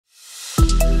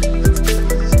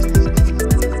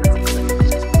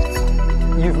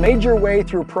made your way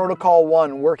through Protocol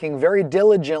 1, working very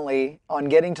diligently on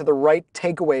getting to the right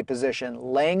takeaway position,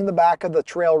 laying the back of the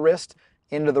trail wrist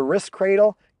into the wrist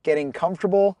cradle, getting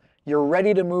comfortable. You're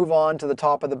ready to move on to the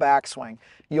top of the backswing.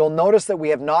 You'll notice that we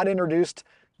have not introduced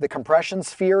the compression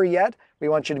sphere yet. We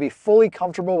want you to be fully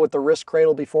comfortable with the wrist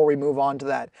cradle before we move on to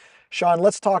that. Sean,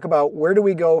 let's talk about where do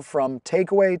we go from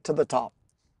takeaway to the top.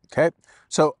 Okay,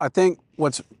 so I think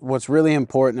what's really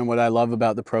important and what I love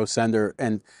about the ProSENDR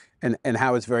and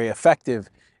how it's very effective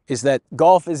is that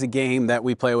golf is a game that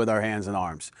we play with our hands and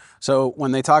arms. So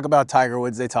when they talk about Tiger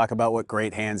Woods, they talk about what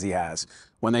great hands he has.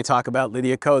 When they talk about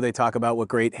Lydia Ko, they talk about what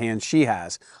great hands she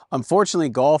has. Unfortunately,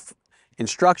 golf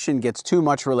instruction gets too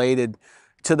much related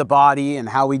to the body and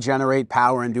how we generate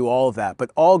power and do all of that. But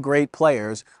all great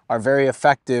players are very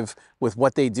effective with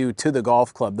what they do to the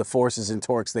golf club, the forces and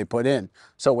torques they put in.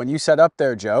 So when you set up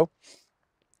there, Joe,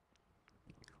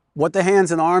 what the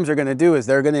hands and arms are going to do is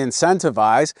they're going to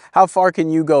incentivize. How far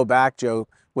can you go back, Joe,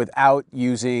 without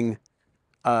using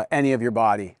any of your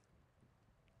body?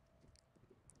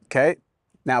 Okay,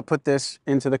 now put this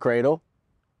into the cradle.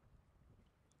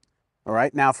 All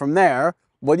right, now from there,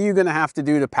 what are you going to have to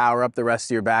do to power up the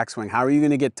rest of your backswing? How are you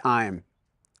going to get time?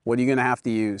 What are you going to have to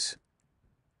use?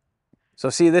 So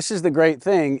see, this is the great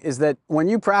thing, is that when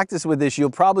you practice with this, you'll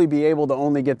probably be able to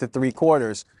only get to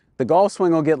 3/4. The golf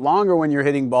swing will get longer when you're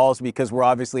hitting balls because we're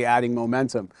obviously adding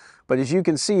momentum. But as you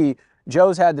can see,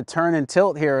 Joe's had to turn and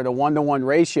tilt here at a 1-to-1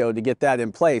 ratio to get that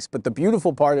in place. But the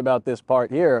beautiful part about this part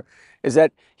here is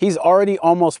that he's already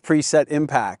almost preset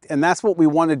impact. And that's what we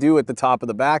want to do at the top of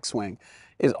the backswing,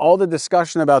 is all the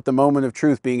discussion about the moment of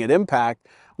truth being at impact.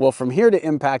 Well, from here to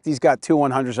impact, he's got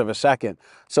 2/100ths of a second.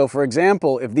 So for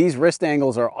example, if these wrist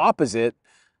angles are opposite,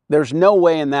 there's no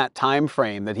way in that time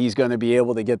frame that he's going to be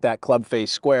able to get that club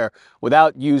face square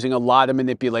without using a lot of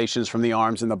manipulations from the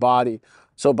arms and the body.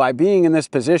 So by being in this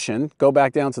position, go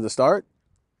back down to the start.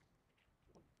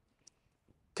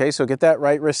 Okay, so get that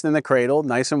right wrist in the cradle,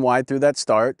 nice and wide through that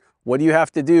start. What do you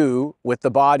have to do with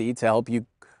the body to help you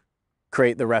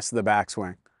create the rest of the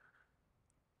backswing?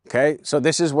 Okay, so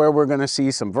this is where we're going to see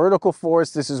some vertical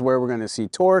force, this is where we're going to see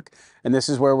torque, and this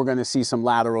is where we're going to see some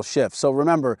lateral shift. So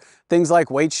remember, things like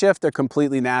weight shift are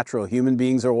completely natural. Human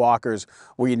beings are walkers.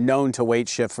 We're known to weight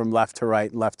shift from left to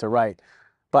right, left to right.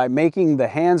 By making the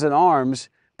hands and arms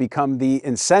become the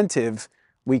incentive,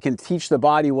 we can teach the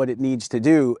body what it needs to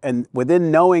do. And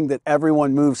within knowing that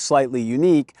everyone moves slightly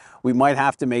unique, we might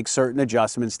have to make certain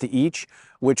adjustments to each,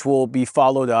 which will be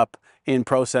followed up in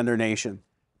ProSENDR Nation.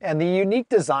 And the unique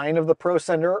design of the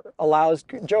ProSENDR allows,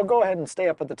 Joe, go ahead and stay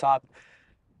up at the top.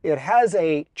 It has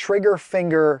a trigger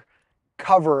finger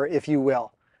cover, if you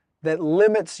will, that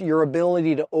limits your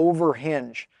ability to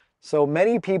overhinge. So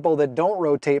many people that don't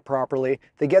rotate properly,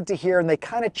 they get to here and they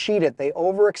kind of cheat it. They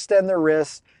overextend their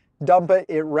wrists, dump it,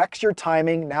 it wrecks your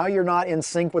timing. Now you're not in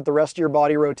sync with the rest of your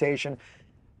body rotation.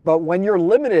 But when you're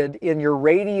limited in your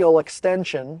radial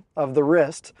extension of the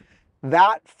wrist,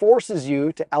 that forces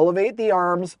you to elevate the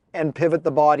arms and pivot the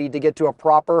body to get to a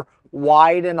proper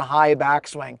wide and high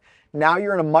backswing. Now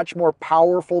you're in a much more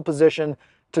powerful position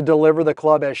to deliver the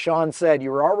club. As Sean said, you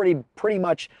were already pretty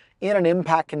much in an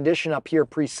impact condition up here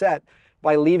preset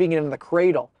by leaving it in the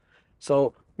cradle.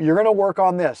 So you're going to work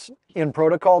on this in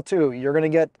Protocol 2. You're going to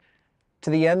get to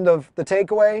the end of the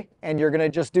takeaway and you're going to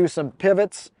just do some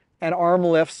pivots and arm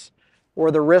lifts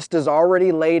where the wrist is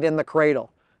already laid in the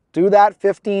cradle. Do that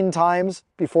 15 times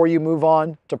before you move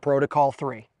on to Protocol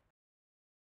 3.